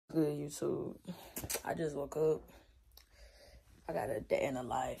Good YouTube. I just woke up. I got a day in the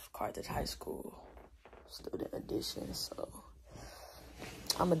life, Carthage High School student edition. So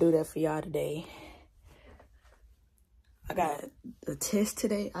I'm gonna do that for y'all today. I got a test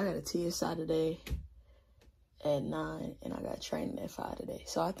today. I got a TSI today at 9, and I got training at 5 today.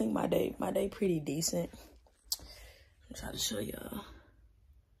 So I think my day pretty decent. I'm trying to show y'all.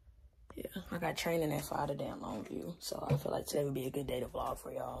 Yeah, I got training at 5 today in Longview, so I feel like today would be a good day to vlog for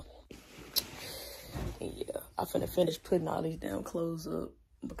y'all. Yeah, I finna finish putting all these damn clothes up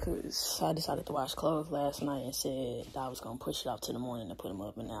because I decided to wash clothes last night and said I was gonna push it off to the morning to put them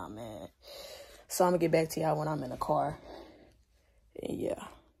up, and now I'm mad. So I'm gonna get back to y'all when I'm in the car. And yeah,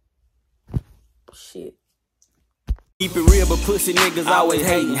 shit. Keep it real, but pussy niggas always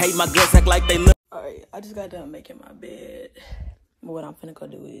hating. Hate my guts, act like they look. Alright, I just got done making my bed. What I'm finna go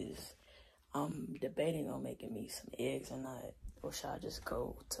do is I'm debating on making me some eggs or not. Or should I just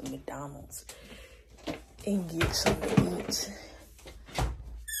go to McDonald's and get something to eat?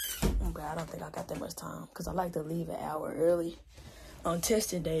 But I don't think I got that much time because I like to leave an hour early on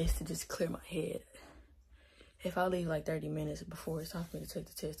testing days to just clear my head. If I leave like 30 minutes before it's time for me to take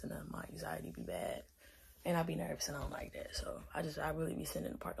the test, then my anxiety be bad. And I be nervous and I don't like that. So I really be sitting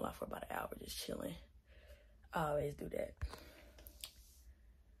in the parking lot for about an hour just chilling. I always do that.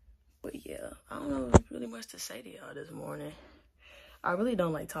 But yeah, I don't know really much to say to y'all this morning. I really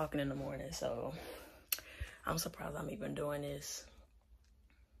don't like talking in the morning, so I'm surprised I'm even doing this.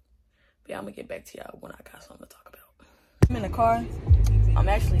 But yeah, I'm gonna get back to y'all when I got something to talk about. I'm in the car. I'm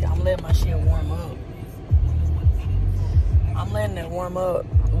letting my shit warm up. I'm letting it warm up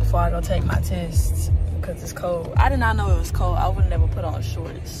before I go take my test because it's cold. I did not know it was cold. I would never put on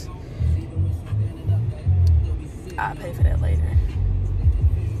shorts. I'll pay for that later.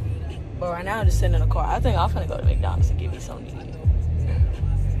 But right now I'm just sitting in the car. I think I'm finna go to McDonald's and get me something to eat.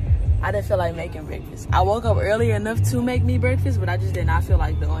 I didn't feel like making breakfast. I woke up early enough to make me breakfast, but I just did not feel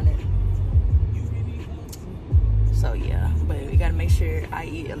like doing it. So yeah, but we gotta make sure I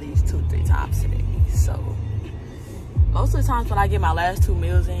eat at least 2-3 times today. So most of the times when I get my last 2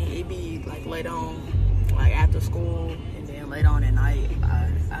 meals in, it be like later on, like after school, and then later on at night,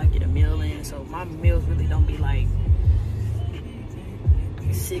 I get a meal in. So my meals really don't be like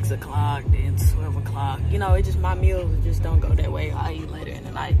 6 o'clock, then 12 o'clock. You know, it just, my meals just don't go that way. I eat later in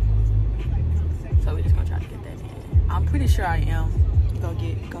the night. So we're just gonna try to get that in. I'm pretty sure I am gonna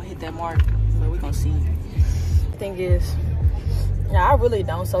hit that mark, but we're gonna see. The thing is, yeah, I really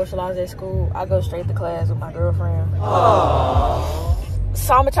don't socialize at school. I go straight to class with my girlfriend. Aww.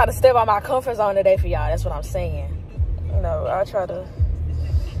 So I'm gonna try to step out my comfort zone today for y'all. That's what I'm saying. You know, I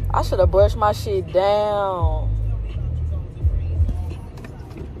should have brushed my shit down.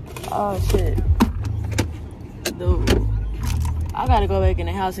 Oh shit. Dude, I gotta go back in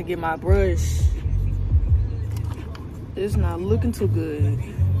the house and get my brush. It's not looking too good.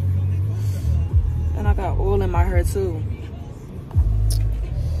 And I got oil in my hair too.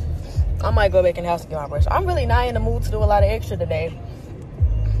 I might go back in the house and get my brush. I'm really not in the mood to do a lot of extra today.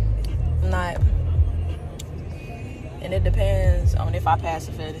 I'm not. And it depends on if I pass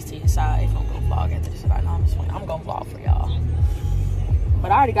the fail this TSI, if I'm gonna vlog after this. Right now, I'm gonna vlog for y'all.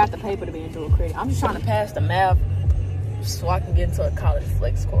 But I already got the paper to be into a credit. I'm just trying to pass the math so I can get into a college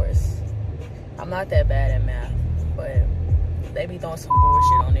flex course. I'm not that bad at math, but they be throwing some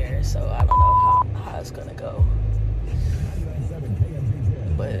bullshit on there, so I don't know how it's gonna go.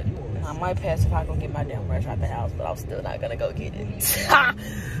 But I might pass if I go get my damn brush out the house, but I'm still not gonna go get it.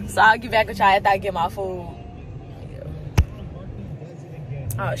 So I'll get back with y'all after I get my food. Yeah.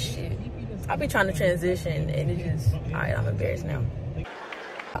 Oh shit. I be trying to transition and it just, alright, I'm embarrassed now.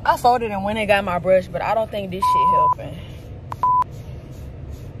 I folded and went and got my brush, but I don't think this shit helping.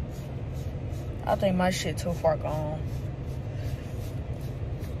 I think my shit too far gone.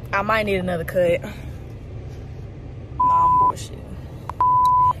 I might need another cut. Nah, I'm bullshit.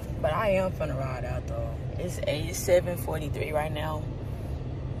 But I am finna ride out though. It's 7:43 right now.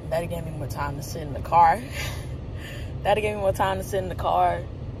 That'll give me more time to sit in the car. That'll give me more time to sit in the car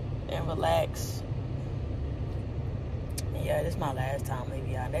and relax. Yeah, this is my last time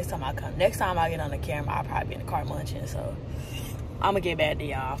leaving y'all. Next time I get on the camera, I'll probably be in the car munching. So I'm gonna get back to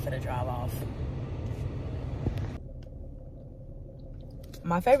y'all for the drive off.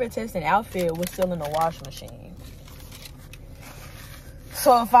 My favorite testing outfit was still in the washing machine.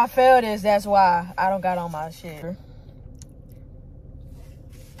 So if I fail this, that's why I don't got on my shit. I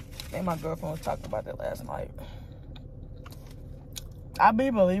think my girlfriend was talking about that last night. I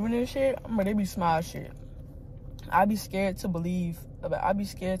be believing this shit, but they be small shit. I be scared to believe, I be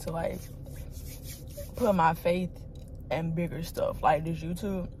scared to like put my faith and bigger stuff like this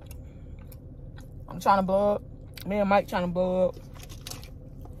YouTube. I'm trying to blow up. Me and Mike trying to blow up.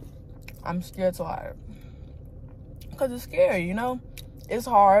 I'm scared to hire. Because it's scary, you know? It's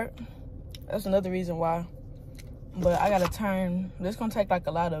hard. That's another reason why. But I gotta turn. It's gonna take like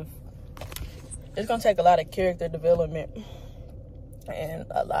a lot of character development and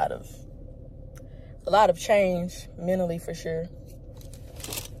a lot of change mentally, for sure.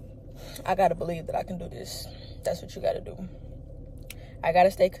 I gotta believe that I can do this. That's what you gotta do. I gotta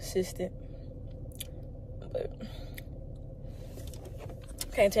stay consistent. But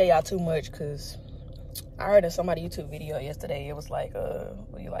can't tell y'all too much, because I heard in somebody's YouTube video yesterday, it was like,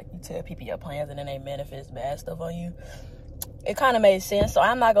 you tell people your plans and then they manifest bad stuff on you. It kind of made sense, so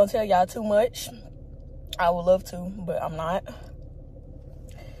I'm not gonna tell y'all too much. I would love to, but I'm not.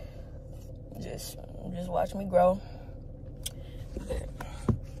 Just watch me grow.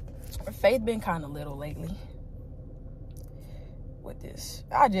 But faith been kind of little lately with this.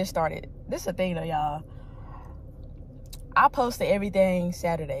 I just started. This is the thing though, y'all. I posted everything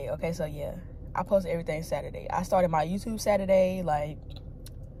Saturday. Okay, so yeah, I posted everything Saturday. I started my YouTube Saturday. Like,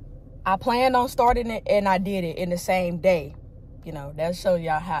 I planned on starting it, and I did it in the same day. You know, that shows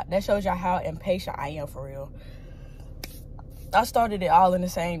y'all how impatient I am, for real. I started it all in the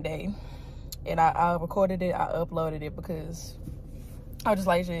same day, and I recorded it. I uploaded it because I was just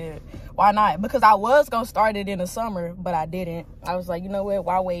like, shit, why not? Because I was gonna start it in the summer, but I didn't. I was like, you know what?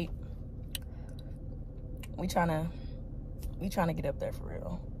 Why wait? We trying to get up there for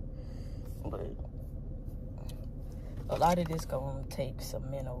real. But a lot of this gonna take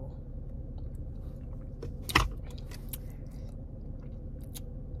some mental.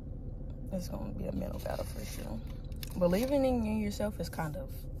 It's gonna be a mental battle for sure. Believing in yourself is kind of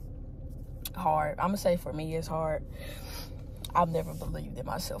hard. I'm gonna say for me, it's hard. I've never believed in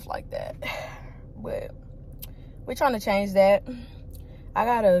myself like that, but we're trying to change that. I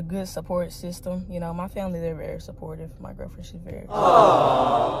got a good support system. You know, my family, they're very supportive. My girlfriend, she's very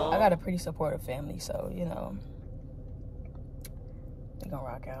supportive. I got a pretty supportive family, so, you know, they're gonna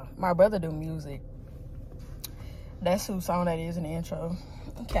rock out. My brother do music. That's whose song that is in the intro.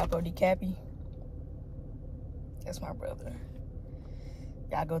 Capo di Cappy. That's my brother.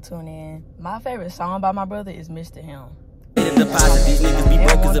 Y'all go tune in. My favorite song by my brother is Mr. Him. These niggas be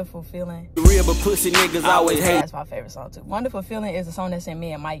broke as a Wonderful Feeling. real, but pussy niggas always hate. That's my favorite song too. Wonderful Feeling is the song that's in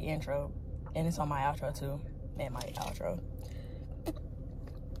me and Mike intro, and it's on my outro too. Me and Mike outro.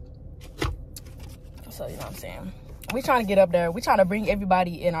 So you know what I'm saying. We trying to get up there. We trying to bring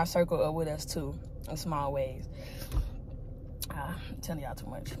everybody in our circle up with us too, in small ways. I'm telling y'all too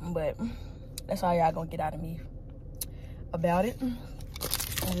much, but that's all y'all gonna get out of me about it.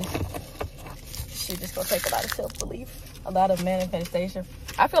 Shit just gonna take a lot of self-belief. A lot of manifestation.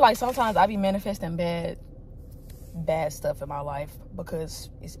 I feel like sometimes I be manifesting bad stuff in my life because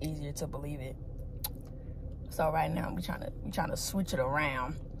it's easier to believe it. So right now we trying to switch it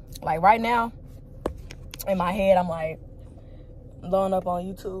around. Like right now, in my head, I'm like, blowing up on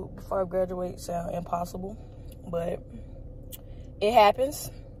YouTube before I graduate sound impossible, but it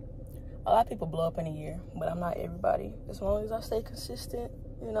happens. A lot of people blow up in a year, but I'm not everybody. As long as I stay consistent,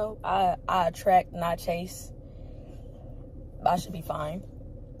 you know, I attract, not chase. I should be fine.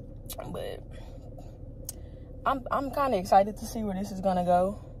 But I'm kind of excited to see where this is gonna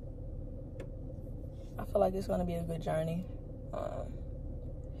go. I feel like it's gonna be a good journey.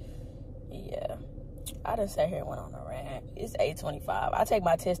 Yeah, I done sat here and went on a rant. It's 8:25. I take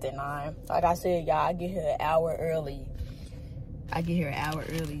my test at 9. Like I said, y'all, I get here an hour early. I get here an hour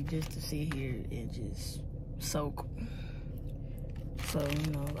early just to sit here and just soak. So,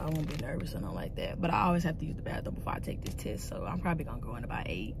 you know, I won't be nervous or nothing like that. But I always have to use the bathroom before I take this test. So I'm probably going to go in about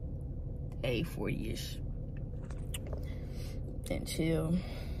 8:40-ish. And chill.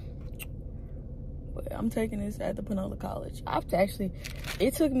 But I'm taking this at the Panola College.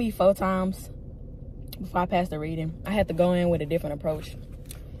 It took me 4 times before I passed the reading. I had to go in with a different approach.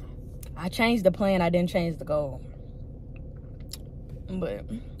 I changed the plan. I didn't change the goal. But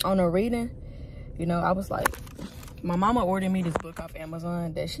on the reading, you know, I was like, my mama ordered me this book off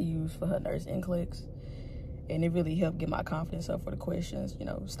Amazon that she used for her nurse NCLEX. And it really helped get my confidence up for the questions. You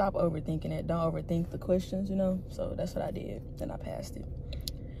know, stop overthinking it. Don't overthink the questions, you know. So that's what I did. Then I passed it.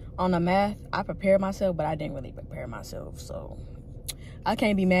 On the math, I prepared myself, but I didn't really prepare myself. So I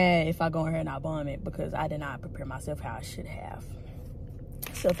can't be mad if I go in here and I bomb it because I did not prepare myself how I should have.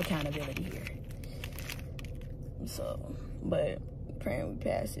 Self-accountability here. So, but praying we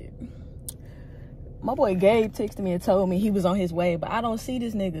pass it. My boy Gabe texted me and told me he was on his way, but I don't see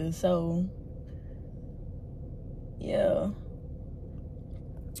this nigga, so yeah.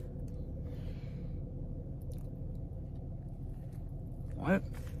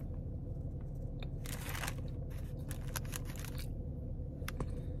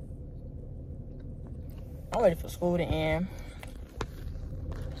 I'm ready for school to end.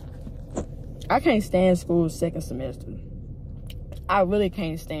 I can't stand school second semester. I really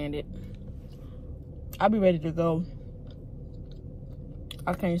can't stand it. I'll be ready to go.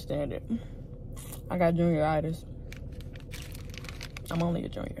 I can't stand it. I got junioritis. I'm only a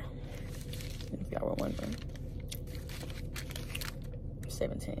junior, if y'all were wondering.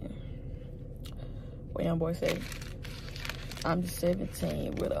 17. What young boy say? I'm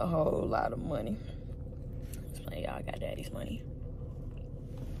 17 with a whole lot of money. Explain y'all got daddy's money.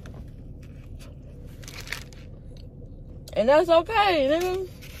 And that's okay, nigga.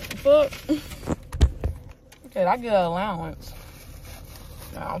 Fuck. Okay, I get an allowance.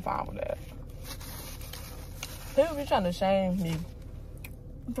 Nah, I'm fine with that. People be trying to shame me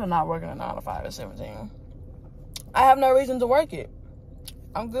for not working a 9 to 5 at 17. I have no reason to work it.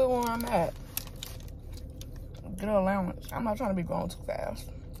 I'm good where I'm at. Get an allowance. I'm not trying to be growing too fast.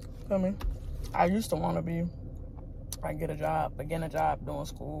 Feel me? I used to want to be. I get a job, but getting a job doing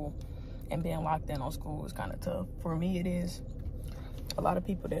school and being locked in on school is kind of tough. For me, it is. A lot of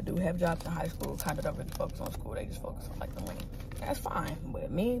people that do have jobs in high school kind of don't really focus on school. They just focus on, like, the money. That's fine. But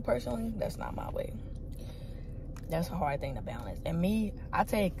me, personally, that's not my way. That's a hard thing to balance. And me,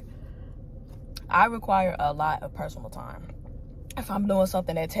 I require a lot of personal time. If I'm doing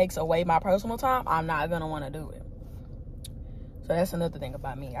something that takes away my personal time, I'm not going to want to do it. So that's another thing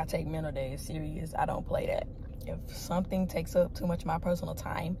about me. I take mental days serious. I don't play that. If something takes up too much of my personal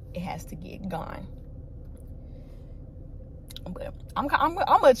time, it has to get gone. But I'm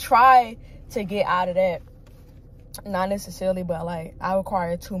going to try to get out of that. Not necessarily, but, like, I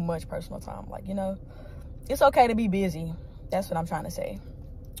require too much personal time. Like, you know, it's okay to be busy. That's what I'm trying to say.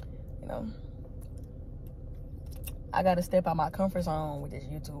 You know, I got to step out my comfort zone with this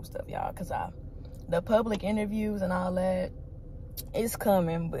YouTube stuff, y'all. Because the public interviews and all that, it's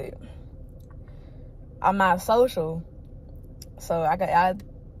coming, but I'm not social. So I got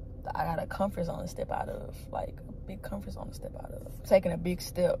a comfort zone to step out of. Like, a big comfort zone to step out of. Taking a big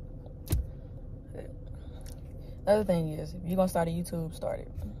step. The other thing is, if you're going to start a YouTube, start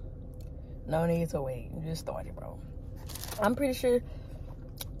it. No need to wait. You just start it, bro. I'm pretty sure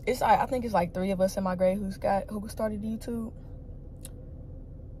I think it's like 3 of us in my grade who started YouTube.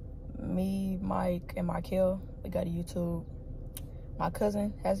 Me, Mike, and Michael, we got a YouTube. My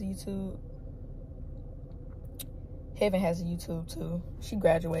cousin has a YouTube. Heaven has a YouTube too. She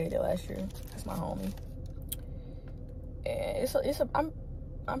graduated last year. That's my homie. And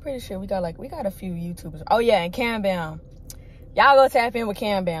I'm pretty sure we got a few YouTubers. Oh yeah, and Cam Bam. Y'all go tap in with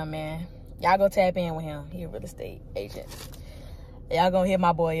Cam Bam, man. Y'all go tap in with him. He a real estate agent. Y'all gonna hit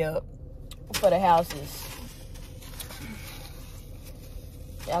my boy up for the houses.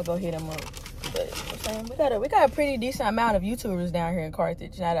 Y'all go hit him up. But you know what I'm saying, we got a pretty decent amount of YouTubers down here in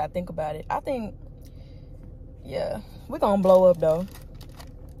Carthage. Now that I think about it, I think, yeah, we're gonna blow up though.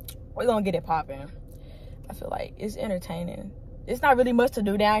 We're gonna get it popping. I feel like it's entertaining. It's not really much to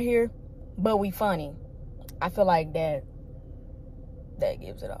do down here, but we funny. I feel like that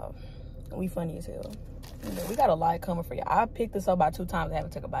gives it off. We funny as hell. You know, we got a lot coming for y'all. I picked this up about 2 times. I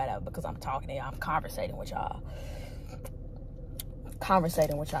haven't took a bite out because I'm talking to y'all. I'm conversating with y'all.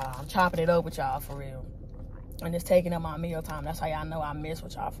 I'm chopping it up with y'all for real. And it's taking up my meal time. That's how y'all know I miss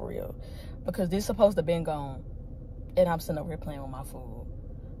with y'all for real. Because this supposed to been gone. And I'm sitting over here playing with my food.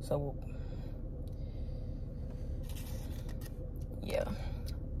 So, yeah.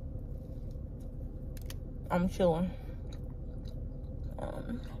 I'm chilling.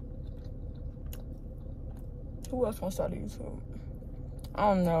 Who else wants to start a YouTube?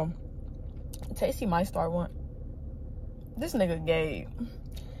 I don't know. Tasty might start one. This nigga Gabe.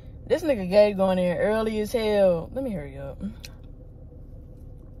 Going in early as hell. Let me hurry up.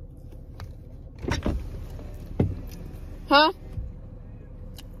 Huh?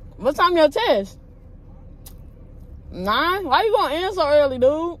 What time your test? 9? Why you gonna end so early,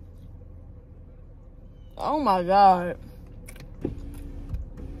 dude? Oh my God.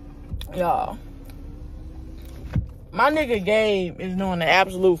 Y'all. My nigga Gabe is doing the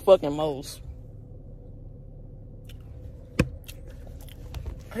absolute fucking most.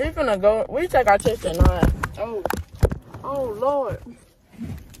 He finna go. We take our test at 9. Oh Lord.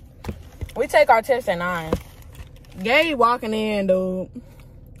 We take our test at 9. Gabe walking in, dude.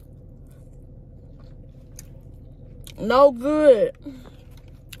 No good.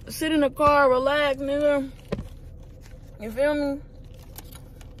 Sit in the car, relax, nigga. You feel me?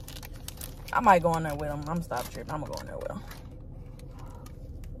 I might go in there with him. I'm gonna stop tripping. I'm gonna go in there with him.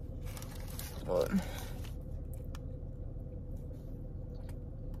 But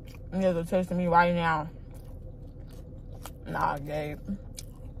niggas are texting me right now. Nah, Gabe.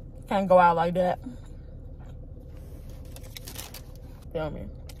 Can't go out like that. Feel me?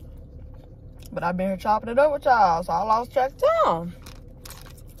 But I've been here chopping it up with y'all, so I lost track of time.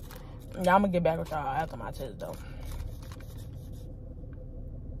 Yeah, I'm gonna get back with y'all after my test, though.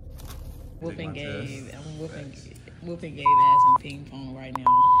 Whooping Gabe. I'm whooping Gabe ass in ping pong right now.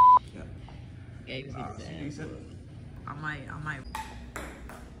 Yeah. Gabe's his ass. I might.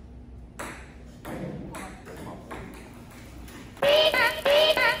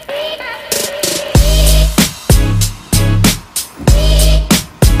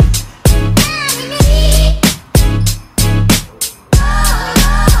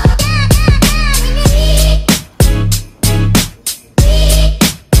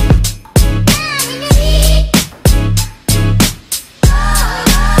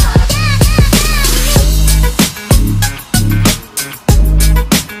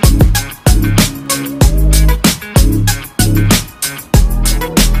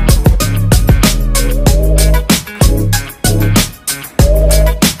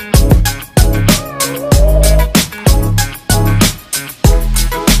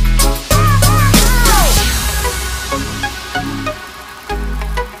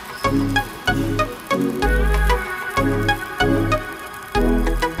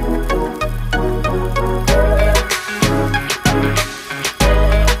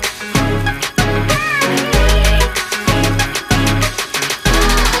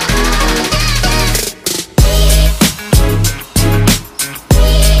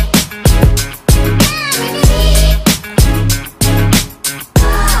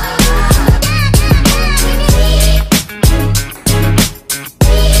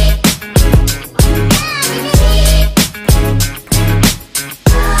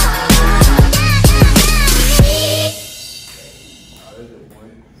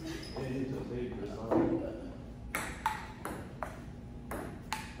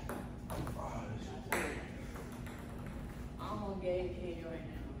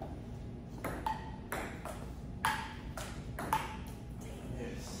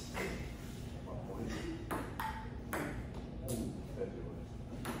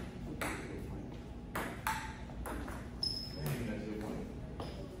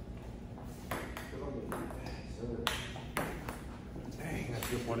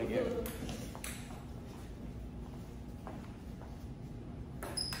 Just one again. Yep.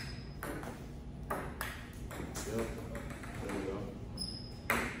 There we go.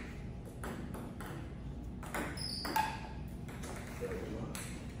 There we go.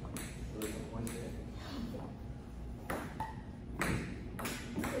 There's one there.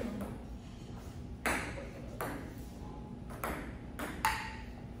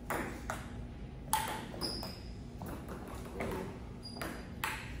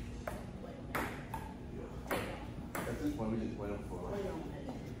 At this point, we just wait for like.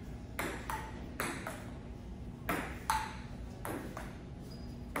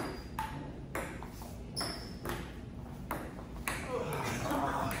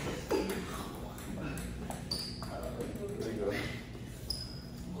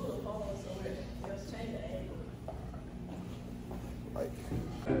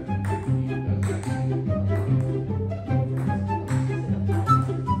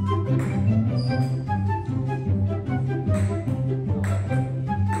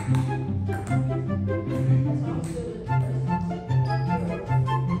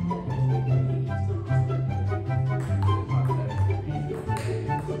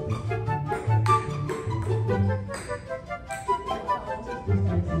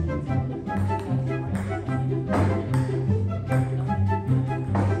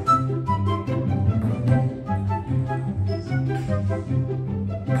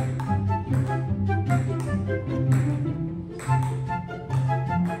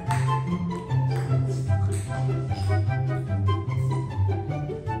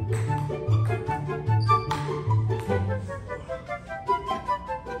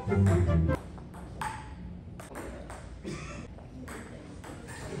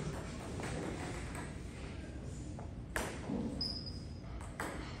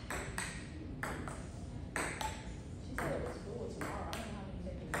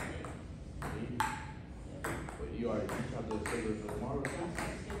 You already tried to schedule for tomorrow?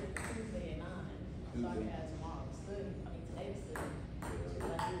 Tuesday at 9. So I can add tomorrow study. I mean today's study. She's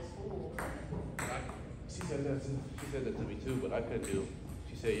like, do school. She said that to me too, but I couldn't do.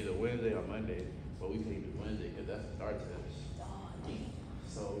 She said either Wednesday or Monday, but we can't do Wednesday because that's the start test.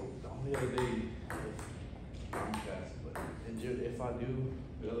 So the only other day, I'm fast, but if I do,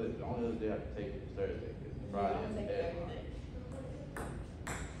 the only other day I can take is Thursday, because Friday is the day.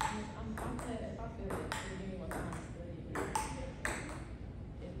 I'm glad if I feel that you give me more time to study.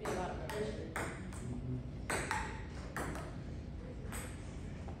 It'd be a lot of pressure.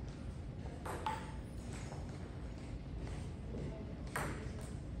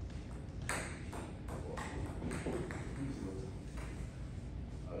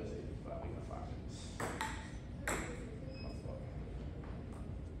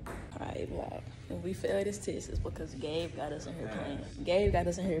 we failed this test is because Gabe got us in here playing. Gabe got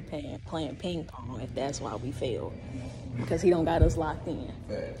us in here playing ping pong, and that's why we failed. Because he don't got us locked in.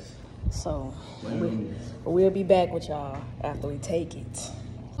 So, we'll be back with y'all after we take it.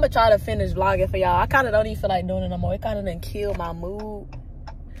 I'm gonna try to finish vlogging for y'all. I kind of don't even feel like doing it no more. It kind of done kill my mood.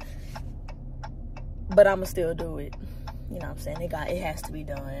 But I'ma still do it. You know what I'm saying? It has to be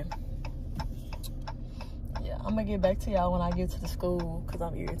done. Yeah, I'm gonna get back to y'all when I get to the school because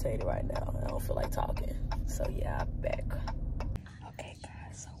I'm irritated right now. I don't feel like talking. So yeah, I'll be back. Okay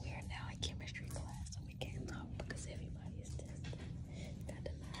guys, so we are now in chemistry class, so we can't talk because everybody is tested. Got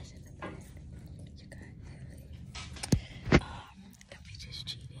the knives in the back. You got Haley. And we just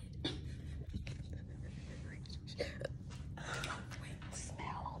cheated.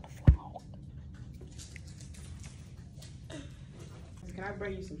 Smell on the floor. Can I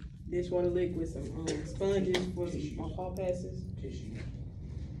bring you some dishwater liquid, some sponges for some hall passes? Tissue.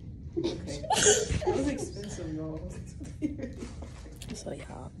 Okay. That was expensive, y'all. So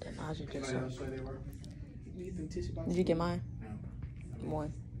y'all, the nausea just. Did you get mine? No.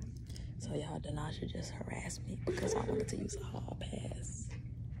 One. So y'all, the nausea just harassed me because I wanted to use a hall pass.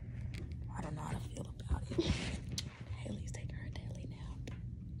 I don't know how to feel about it. Haley's taking her daily nap.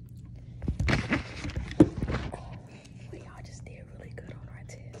 But y'all just did really good on our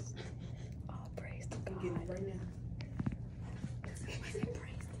test. All praise to God. I'm getting it right now.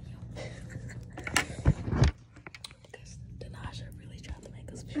 Because Denaja really tried to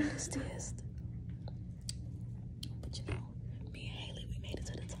make us fail this test. But you know, me and Haley, we made it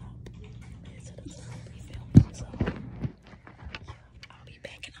to the top. We filmed it, so I'll be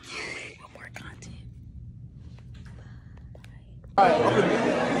back in a hallway with more content. Bye.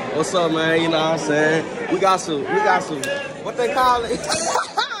 What's up, man? You know what I'm saying? We got some, what they call it?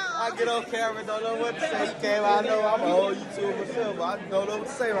 I get on camera, don't know what to say. You came, I know I'm an old YouTuber myself, but I don't know what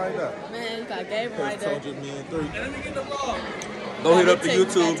to say right now. Man, you got Gabriel right there. Told you me in 3. Go hit up the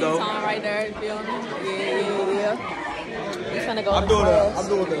YouTube though. Right there, you feel me? Yeah. We finna go. I'm doing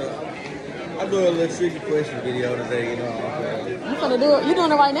a little tricky question video today, you know what I'm saying? You finna do it? You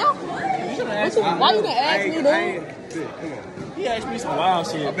doing it right now? Why you gonna ask me, dude? Come on. He asked me some wild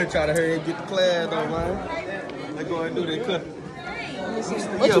shit. I've been trying to hurry and get the class though, man. Let's go ahead and do that cut.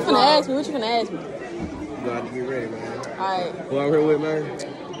 What you finna ask me? You gonna have to get ready, man. Alright. Who I'm here with, man?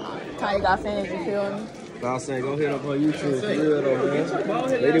 Ty got fans, you feel me? I was saying, go hit up on YouTube for real though, man.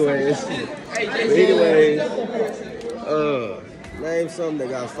 Anyways, name something that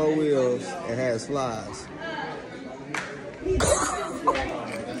got 4 wheels and has slides.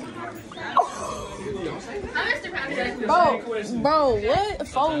 Bro, what?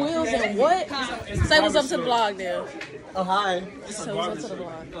 4 wheels and what? Say what's up to the vlog there. Oh, hi. Say what's up to the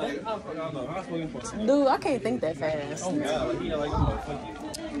vlog. Dude, I can't think that fast.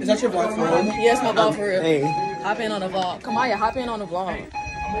 Is that your vlog for real? Yes, my vlog for real. Hey. Hop in on the vlog. Kamaya, hop in on the vlog.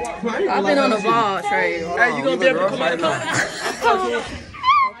 Hop in on the vlog, Trey. Hey, you gonna be able to come out?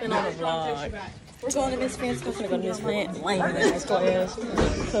 Hop in on the vlog. We're going to Miss Fancy. I'm gonna go to Miss Fancy. Lame ass class.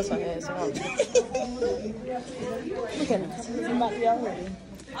 Cuss her ass out. Look at this. I'm about to be out here.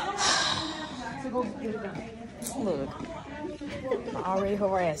 Look. I'm already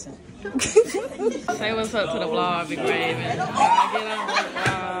harassing. Say what's up to the vlog, Big Raven. Y'all get on the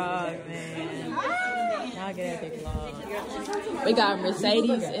vlog, man. Y'all get that big vlog. We got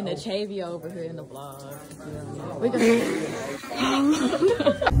Mercedes and the Chavy over here in the vlog. We got.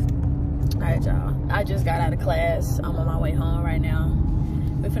 Alright, y'all. I just got out of class. I'm on my way home right now.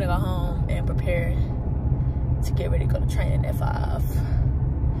 We're finna go home and prepare to get ready to go to training at 5,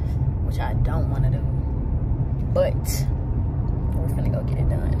 which I don't want to do, but we're finna go get it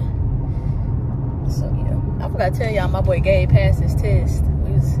done. So yeah, I forgot to tell y'all, my boy Gabe passed his test.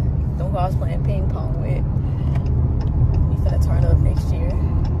 We was doing I was playing ping pong with. We finna turn up next year,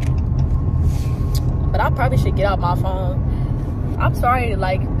 but I probably should get out my phone. I'm sorry,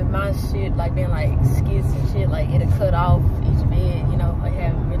 like my shit, like being like skits and shit, like it'll cut off each vid. You know, like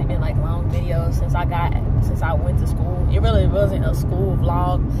haven't really been like long videos since I went to school. It really wasn't a school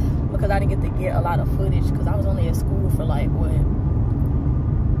vlog because I didn't get a lot of footage because I was only at school for like what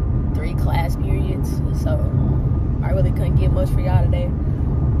 3 class periods, so I really couldn't get much for y'all today.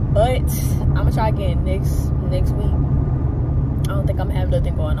 But I'm gonna try again next week. I don't think I'm gonna have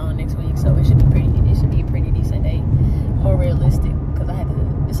nothing going on next week, so it should be a pretty decent day, more realistic. Cause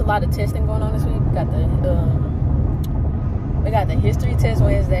it's a lot of testing going on this week. We got the history test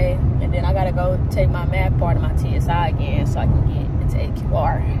Wednesday, and then I gotta go take my math part of my TSI again so I can get into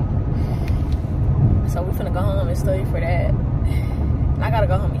AQR. So we finna go home and study for that. And I gotta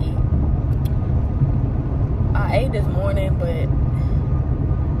go home and eat. I ate this morning, but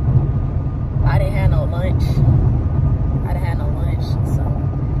I didn't have no lunch. So,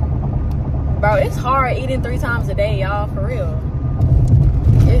 bro, it's hard eating 3 times a day, y'all, for real.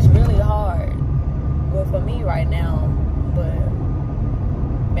 It's really hard. Well, for me right now, but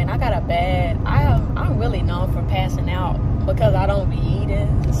man, I got a bad. I'm really known for passing out because I don't be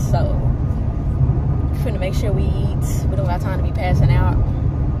eating. So, finna make sure we eat. We don't got time to be passing out.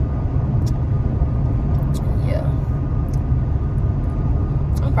 Yeah.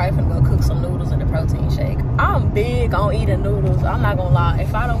 I'm probably finna go cook some noodles in the protein shake. I'm big on eating noodles. I'm not gonna lie.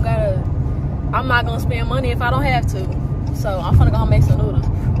 If I don't gotta, I'm not gonna spend money if I don't have to. So I'm finna go home and make some noodles.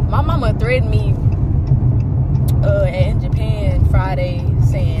 My mama threatened me in Japan Friday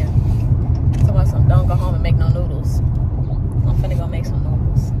saying, something, don't go home and make no noodles. I'm finna go make some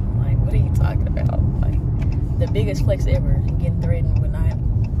noodles. Like, what are you talking about? Like, the biggest flex ever, getting threatened with not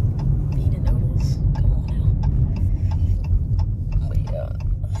eating noodles. Come on now. But yeah.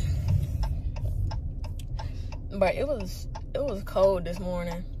 But it was cold this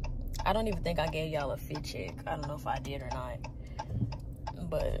morning. I don't even think I gave y'all a fit check. I don't know if I did or not.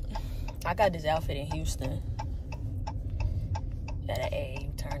 But I got this outfit in Houston at an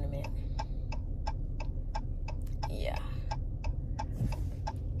AAU tournament. Yeah.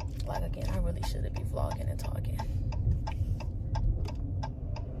 Like, again, I really shouldn't be vlogging and talking.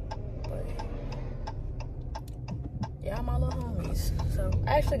 But y'all my little homies. So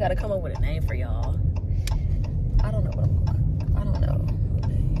I actually gotta come up with a name for y'all. I don't know what I'm gonna, I don't know.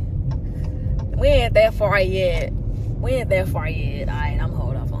 We ain't that far yet. Alright, I'm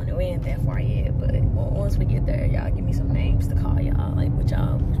hold off on it. We ain't that far yet. But once we get there, y'all give me some names to call y'all. Like, what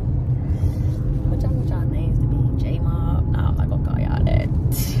y'all want y'all names to be? J-Mob? Nah, I'm not gonna call y'all that.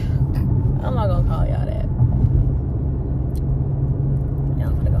 I'm not gonna call y'all that. Yeah,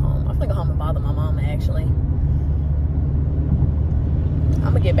 I'm gonna go home. I'm gonna go home and bother my mama, actually. I'm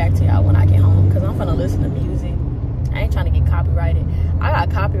gonna get back to y'all when I get home, because I'm gonna listen to music. I ain't trying to get copyrighted. I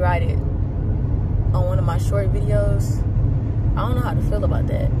got copyrighted on one of my short videos. I don't know how to feel about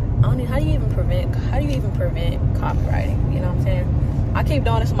that. How do you even prevent copywriting? You know what I'm saying? I keep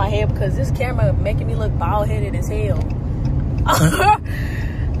doing this in my head because this camera making me look bald-headed as hell.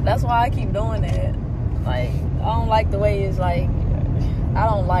 That's why I keep doing that. Like, I don't like the way it's like, I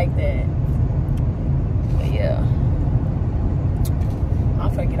don't like that. But yeah,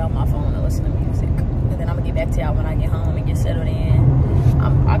 I'm gonna get off my phone and listen to music, and then I'm gonna get back to y'all when I get home and get settled in.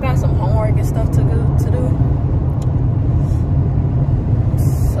 I got some homework and stuff to do.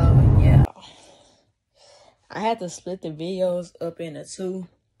 So yeah, I had to split the videos up into 2,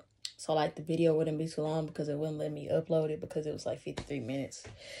 so like the video wouldn't be too long because it wouldn't let me upload it because it was like 53 minutes,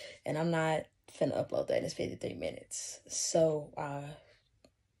 and I'm not finna upload that. It's 53 minutes, so I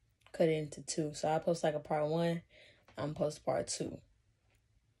cut it into 2. So I post like a part 1, I'm post part 2,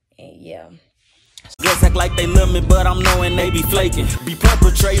 and yeah. Girls act like they love me, but I'm knowing they be flaking. Be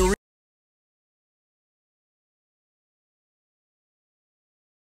perpetrating.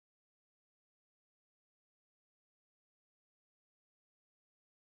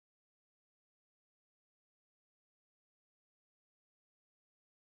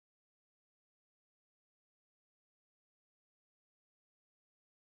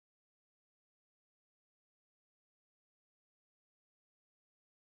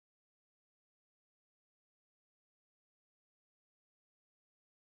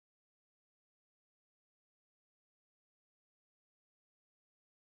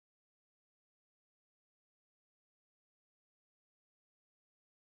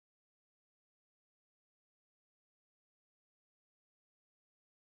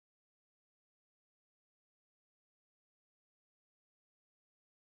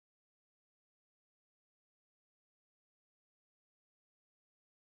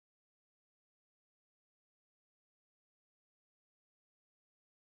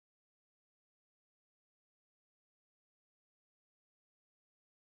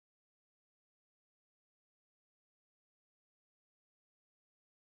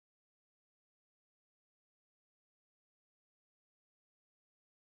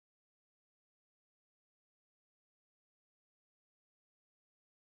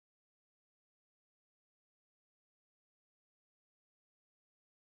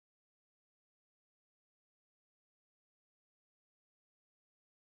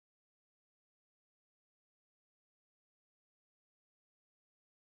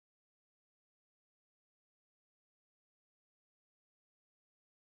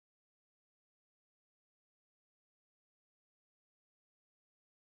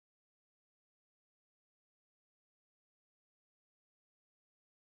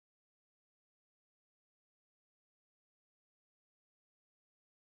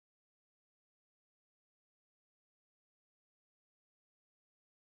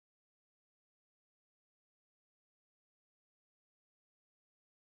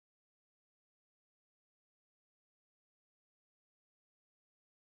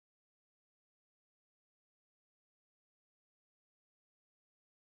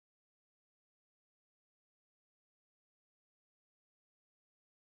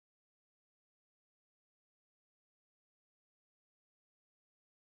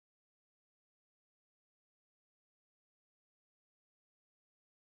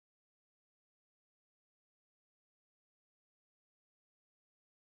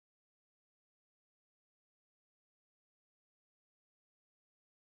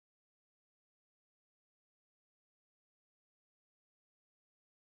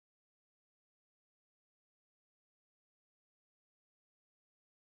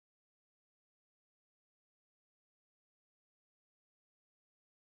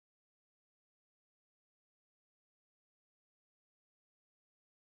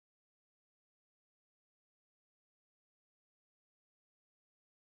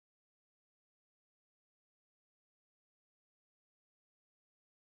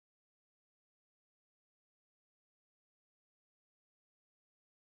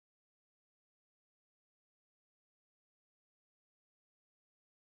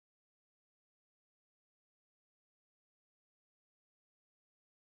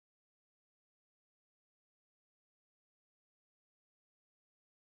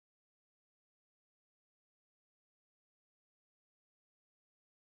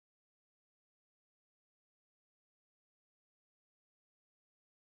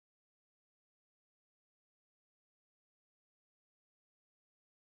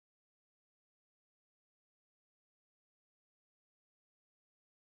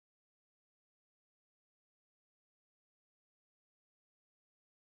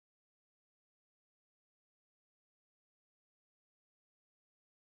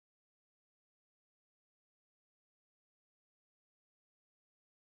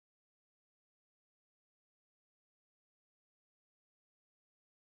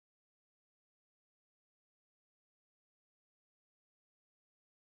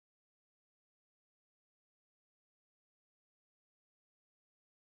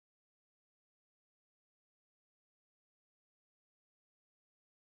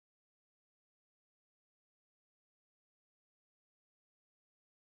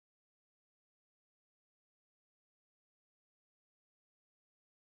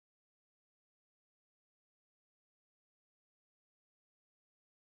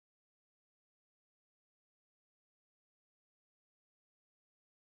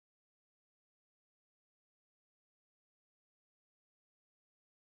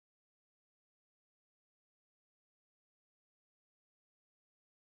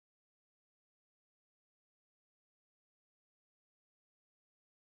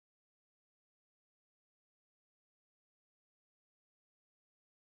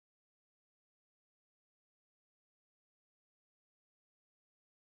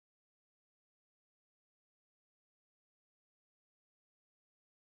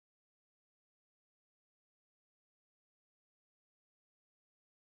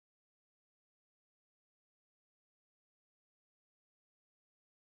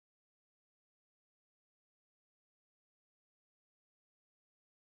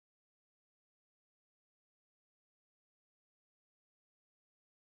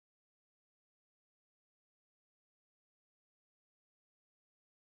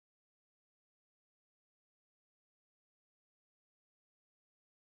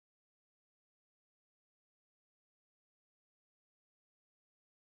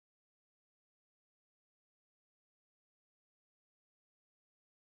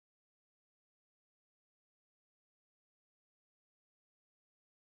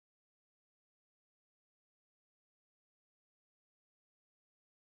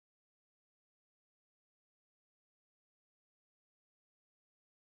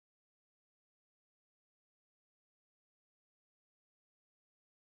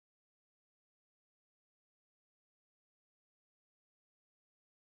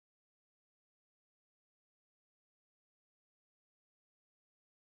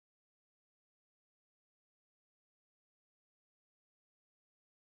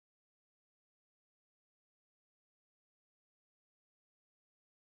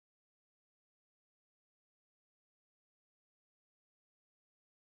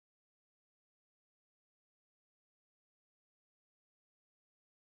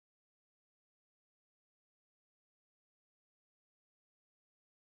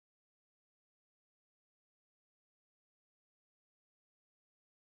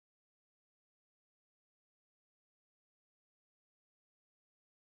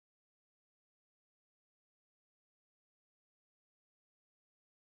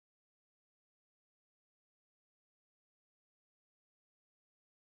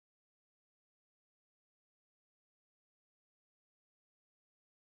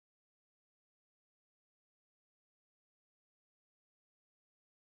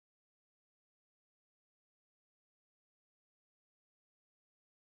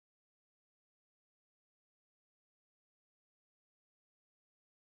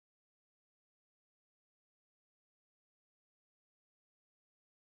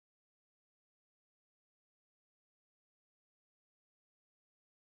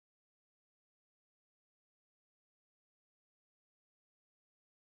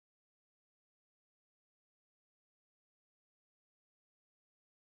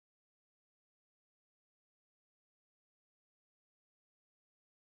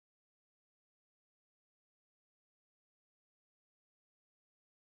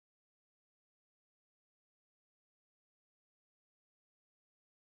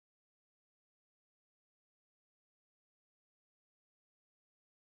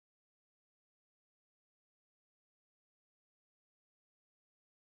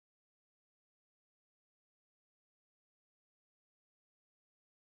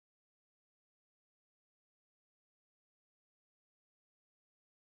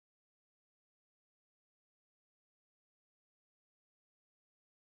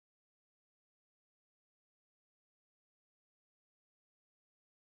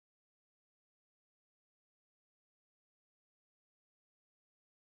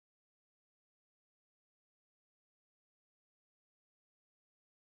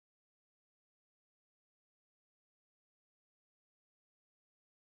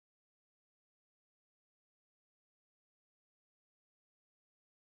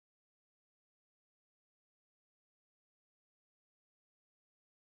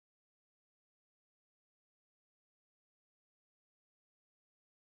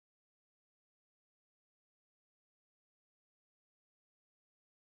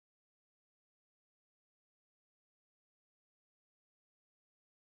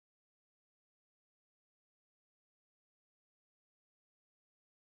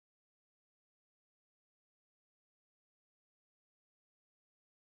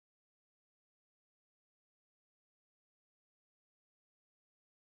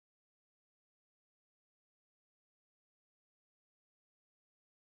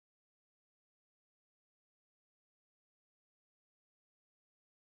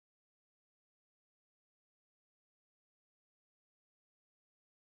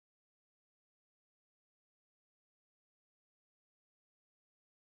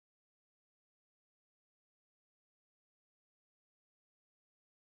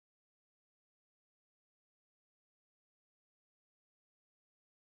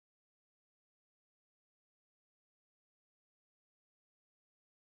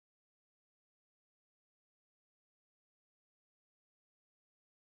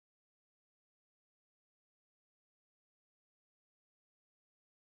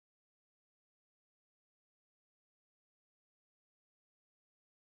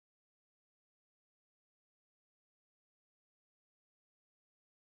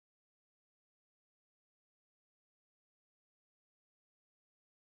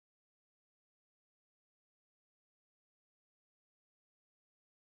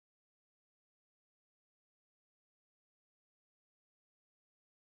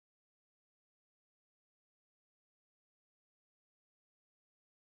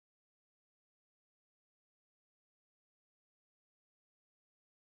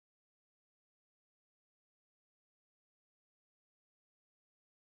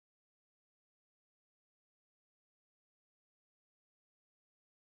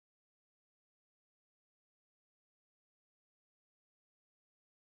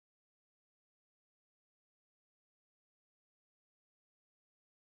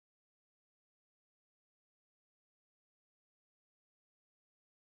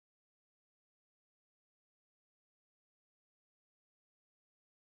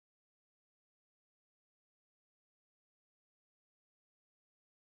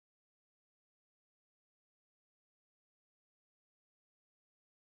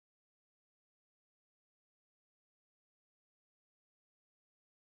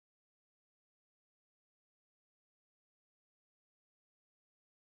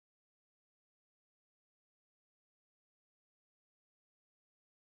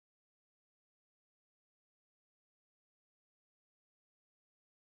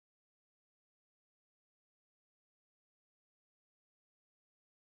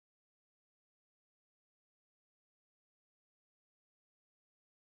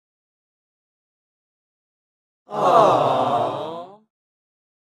 Oh.